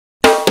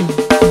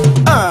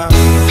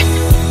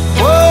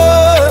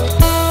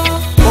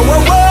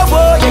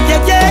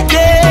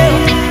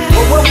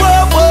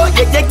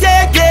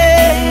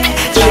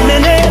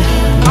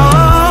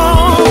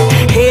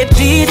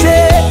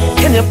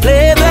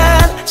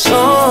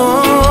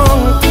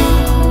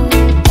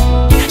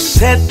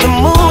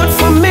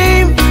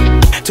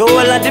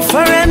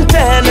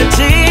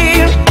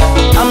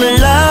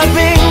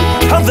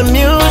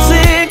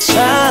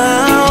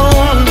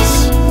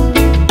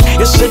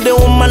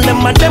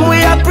them we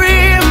a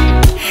breathe.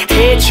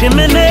 Hey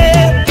chimney,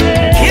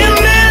 give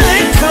me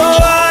little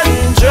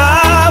one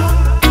drop.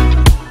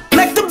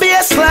 Make the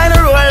bassline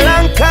roll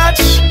and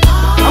catch.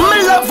 I'ma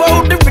love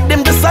how the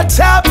rhythm just a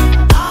tap.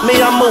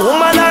 Me I'm a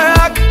woman a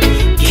rock.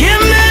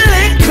 Give me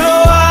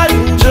little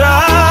one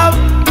drop.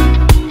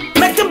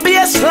 Make the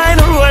bassline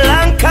roll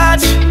and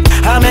catch.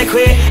 I make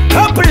we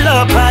couple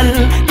up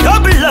and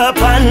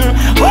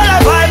while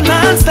I vibe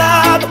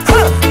non-stop.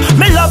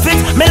 Me love it,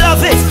 me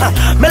love it.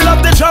 Me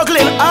love the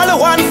juggling. All the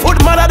one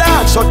foot mother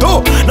dance. So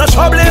do no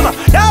problem.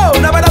 No,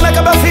 nobody make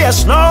up a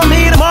face. No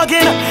me the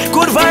mugging.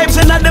 Good vibes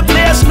in the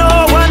place. No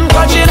one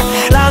watching.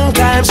 Long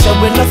time so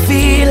when I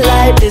feel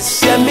like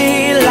this, yeah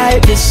me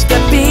like this. The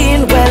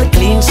bean well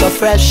clean so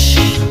fresh.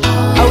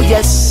 Oh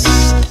yes,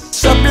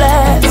 so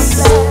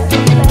blessed.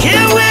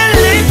 Give me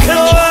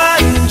little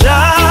one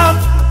job.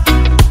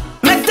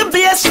 Make the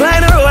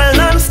bassline roll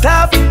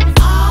non-stop.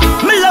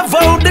 Me love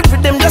how the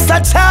rhythm just a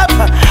tap.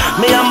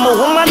 Me I'm a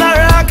woman a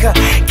rock.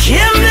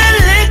 Give me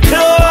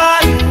little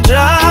one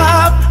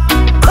drop.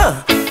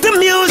 The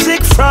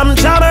music from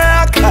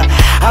Jamaica.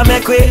 I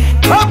make we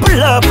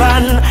couple up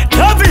and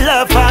double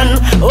up and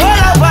all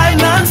I vibe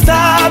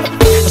non-stop.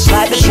 It's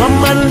like the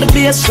drum and the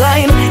bass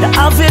line. You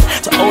have it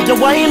to hold you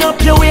wind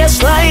up your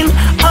waistline.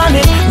 On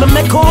it, me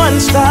make one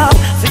stop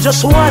for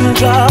just one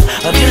drop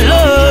of your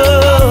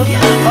love.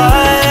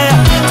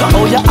 To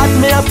how you add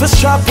me up a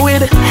strap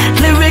with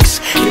lyrics.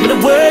 Give me the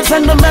words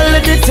and the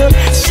melody to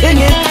sing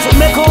it. To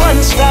make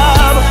one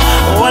stop,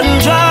 one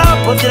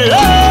drop of your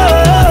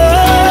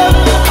love.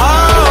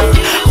 Oh,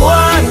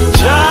 one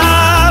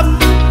drop.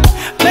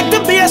 Make the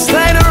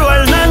bassline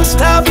roll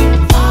non-stop.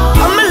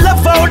 I'm in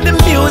love how the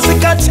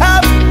music a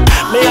tap.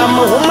 Me I'm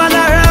a woman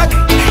a rock.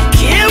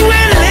 Give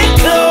me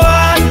little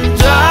one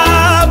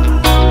drop.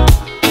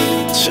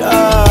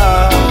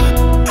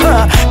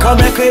 Come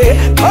make we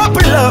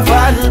couple up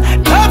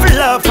and double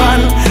up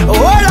and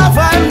all of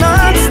I'm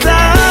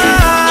non-stop.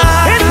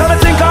 It's come a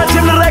thing called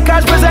Team the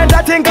Records present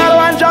a thing called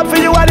one drop for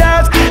you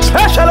others.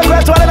 Special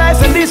request to all the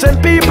nice and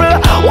decent people.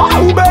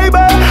 Wow baby.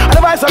 And the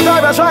voice of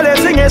God that's why they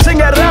sing it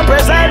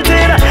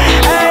representing.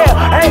 Hey,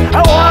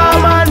 I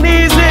warm and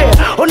easy.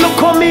 Oh no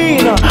come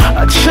in.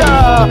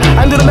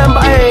 And do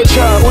remember hey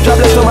who job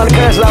bless the man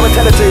curse I will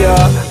tell it to you.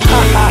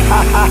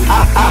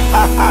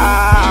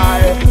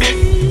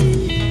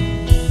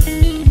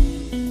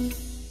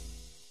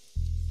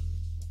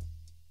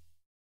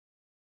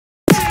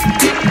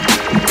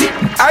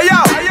 Ayo,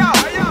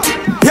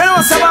 you know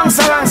songs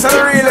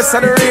are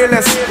the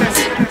realest.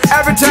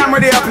 Every time we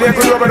play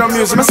good rubber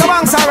music, my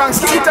songs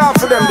kick it off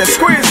for them. They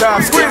squeeze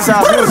off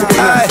music.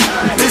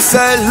 This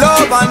say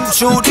love and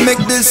truth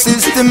make the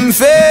system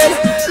fail.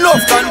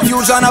 Love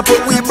confusion I put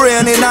we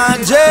brain in a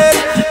jail.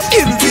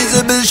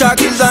 Invisible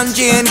shackles and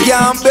chain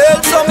can't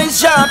build. So me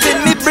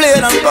sharpen me blade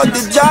and cut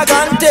the jag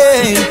and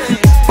tail.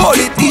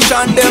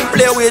 Politician them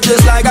play with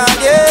just like a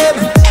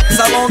game.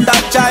 Some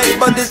that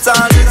child, but it's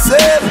all the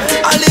same.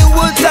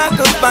 Hollywood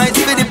sacrifice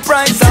for the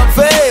price of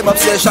fame.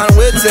 Obsession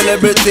with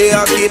celebrity,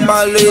 I keep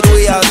my lead,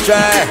 we are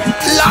try.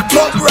 Lock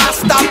up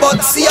Rasta,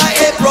 but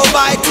CIA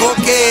provide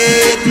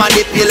cocaine.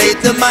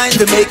 Manipulate the mind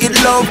to make it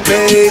love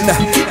pain.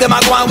 Them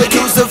are going with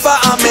Lucifer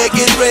and make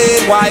it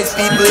rain. Wise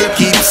people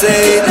keep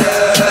saying,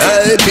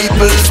 hey,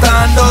 people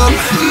stand up,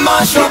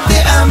 mash up the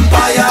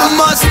empire.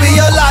 Must be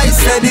a lie,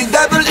 say the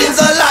devil is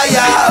a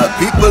liar.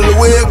 People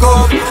wake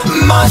up,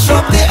 mash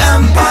up the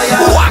empire.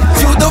 Walk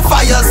through the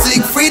fire,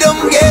 seek freedom,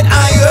 get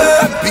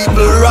higher.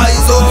 People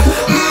rise up,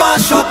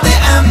 mash up the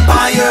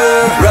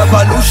empire.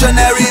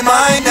 Revolutionary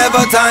mind,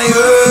 never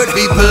tired.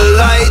 People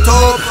light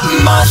up,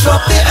 mash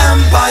up the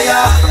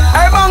empire.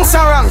 Hey, bangs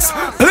and ranks,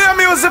 play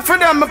music for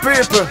them, my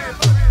people.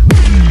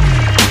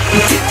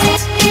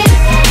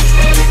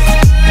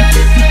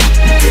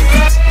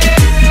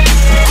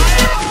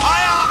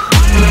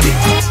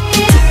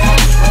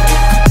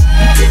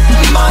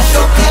 Mash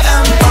up the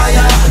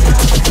empire.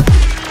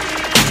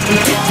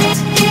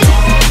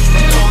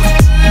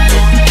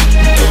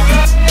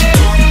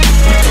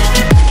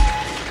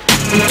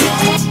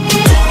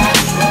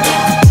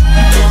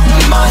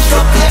 Mash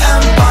up the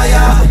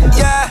empire.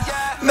 Yeah,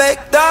 make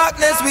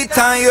darkness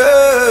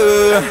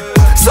retire.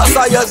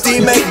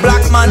 Society make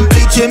black man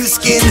bleach him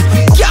skin.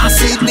 Can't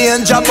see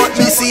danger but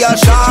me see a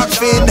shark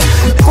fin.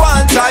 Go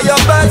and try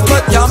your best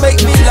but can't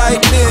make me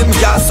like him.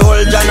 Just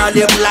hold and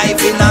live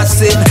life in a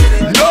sin.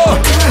 No,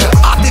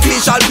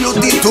 artificial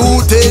beauty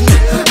too thin.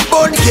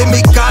 Burn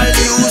chemical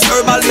use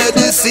herbal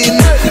medicine.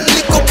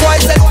 Lick up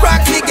poison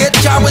crack me get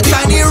charged with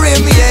tiny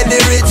rim. Yeah,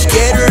 the rich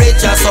get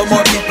richer. Some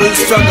more people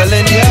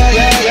struggling.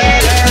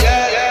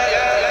 Yeah.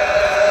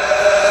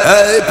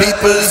 Hey,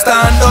 people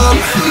stand up,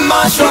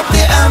 mash up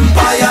the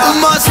empire.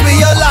 Must be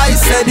a lie,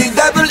 say the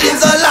devil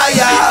is a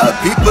liar.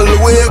 People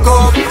wake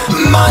up,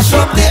 mash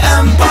up the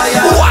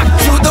empire. Walk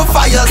through the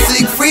fire,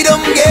 seek freedom,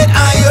 get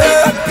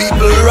higher.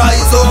 People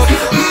rise up,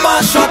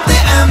 mash up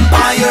the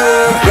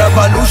empire.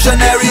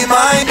 Revolutionary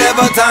mind,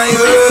 never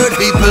tired.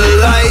 People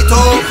light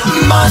up,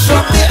 mash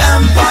up the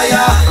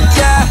empire.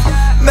 Yeah,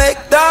 make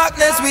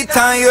darkness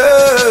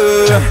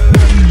retire.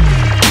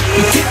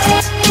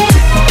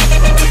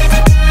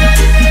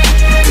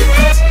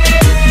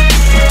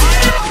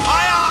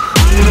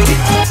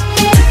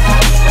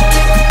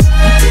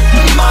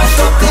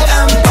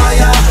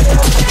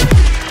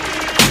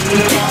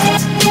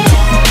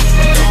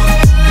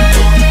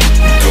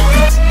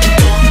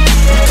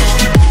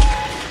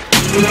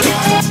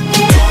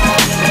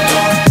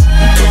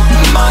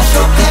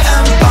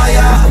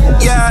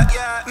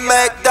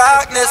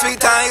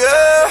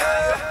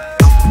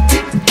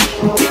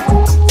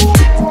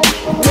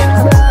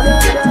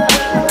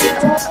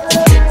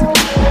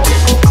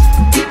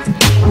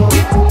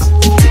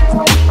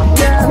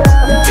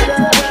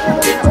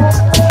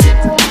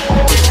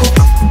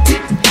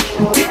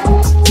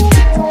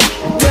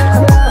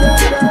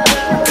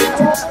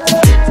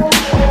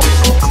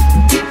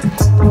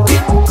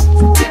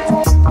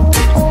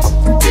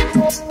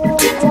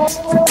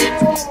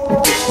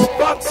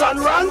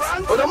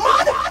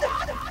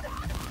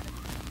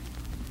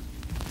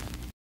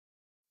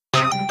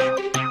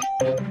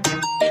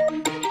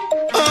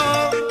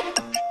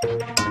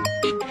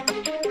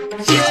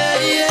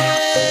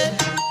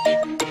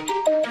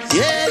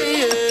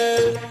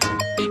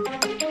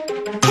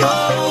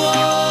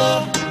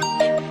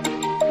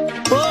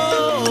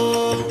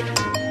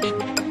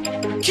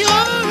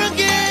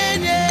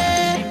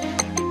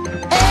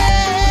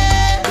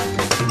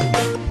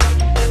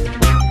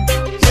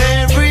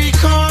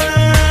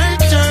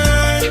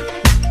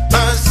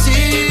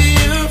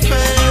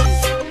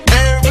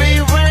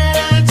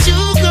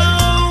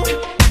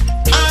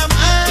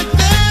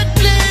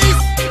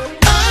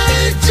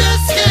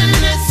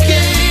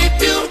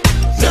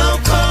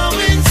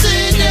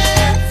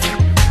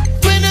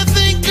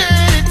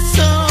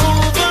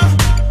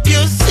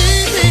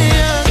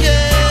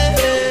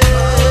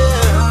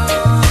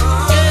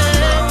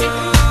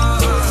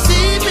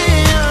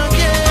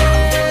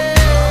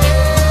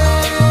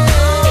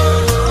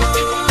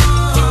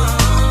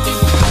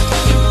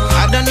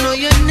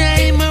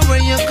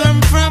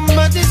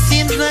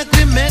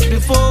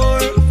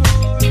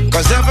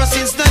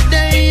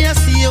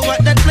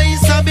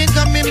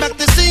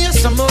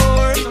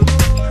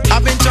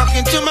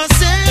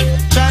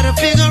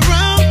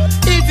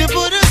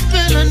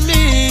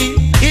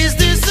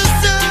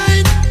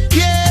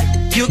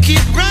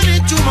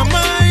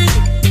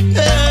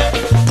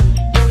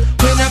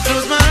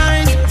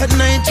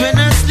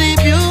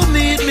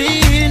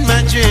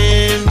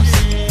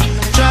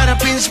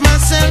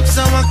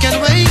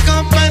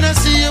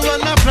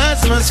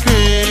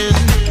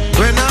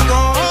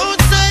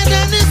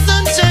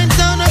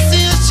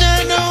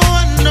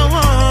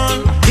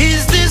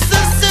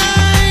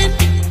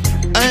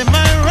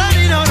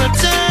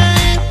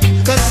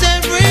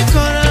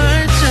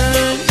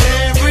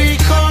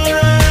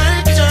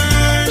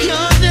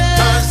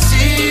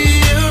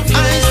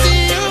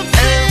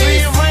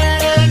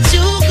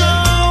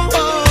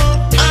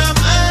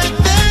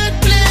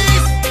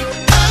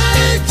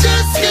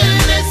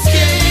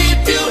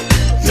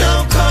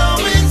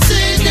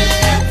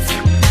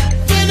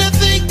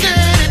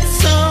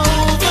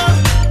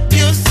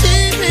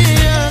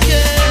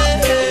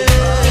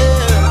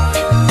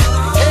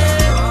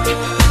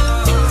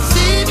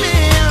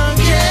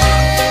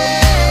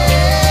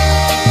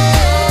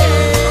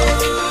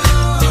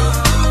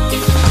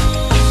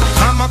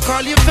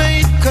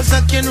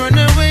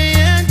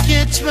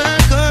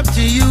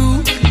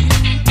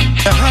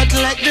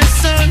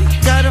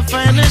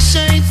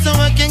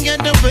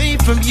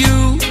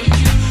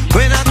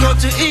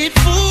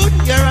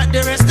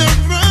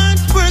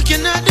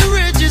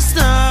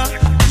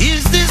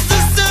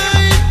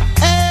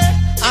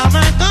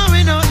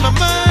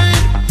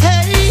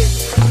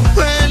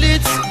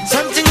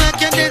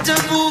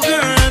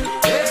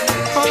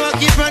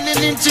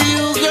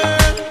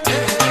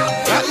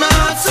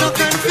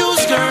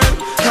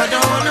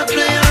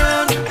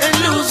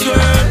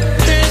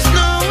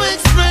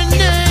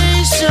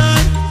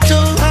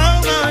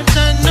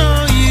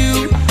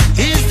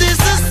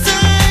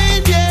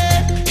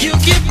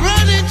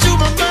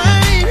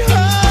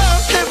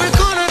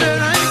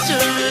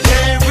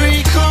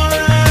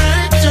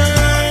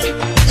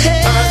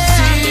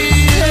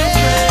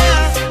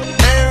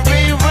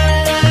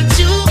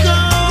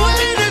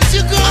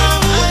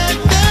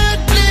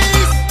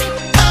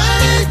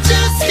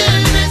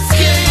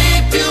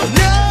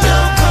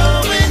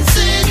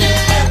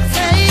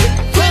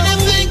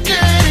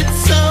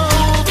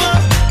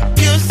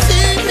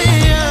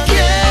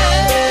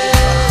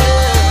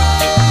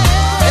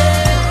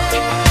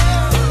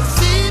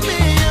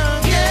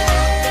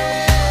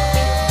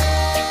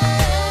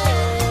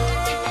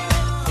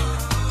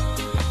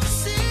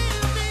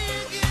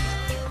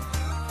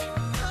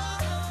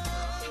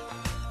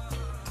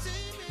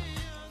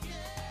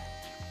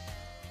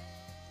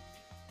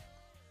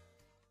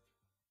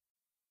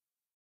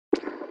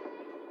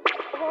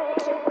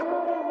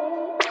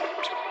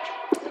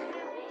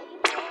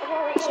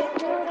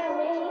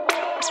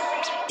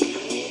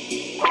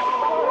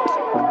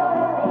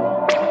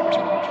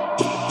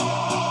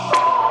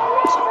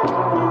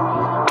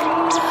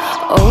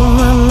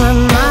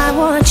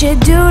 You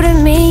do to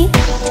me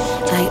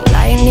like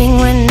lightning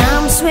when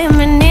I'm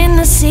swimming in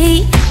the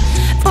sea.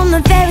 From the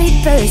very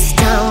first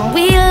time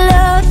we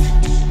loved,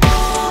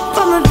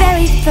 from the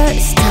very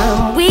first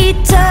time we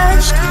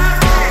touched,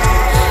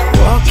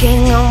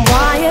 walking on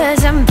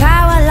wires and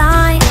power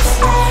lines.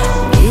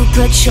 You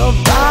put your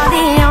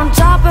body on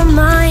top of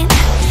mine.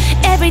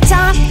 Every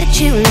time that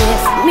you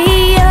lift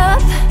me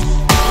up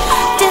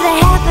to the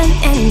heaven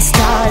and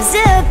stars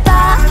above.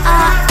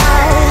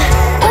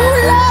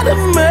 Lord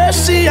of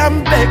mercy,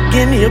 I'm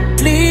begging you,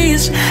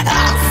 please.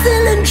 I'm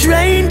feeling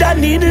drained, I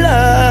need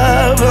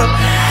love.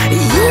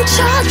 You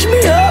charge me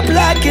up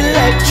like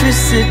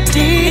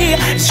electricity.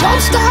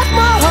 Jumpstart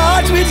my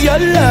heart with your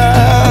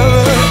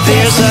love.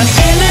 There's an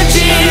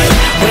energy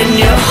when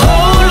you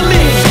hold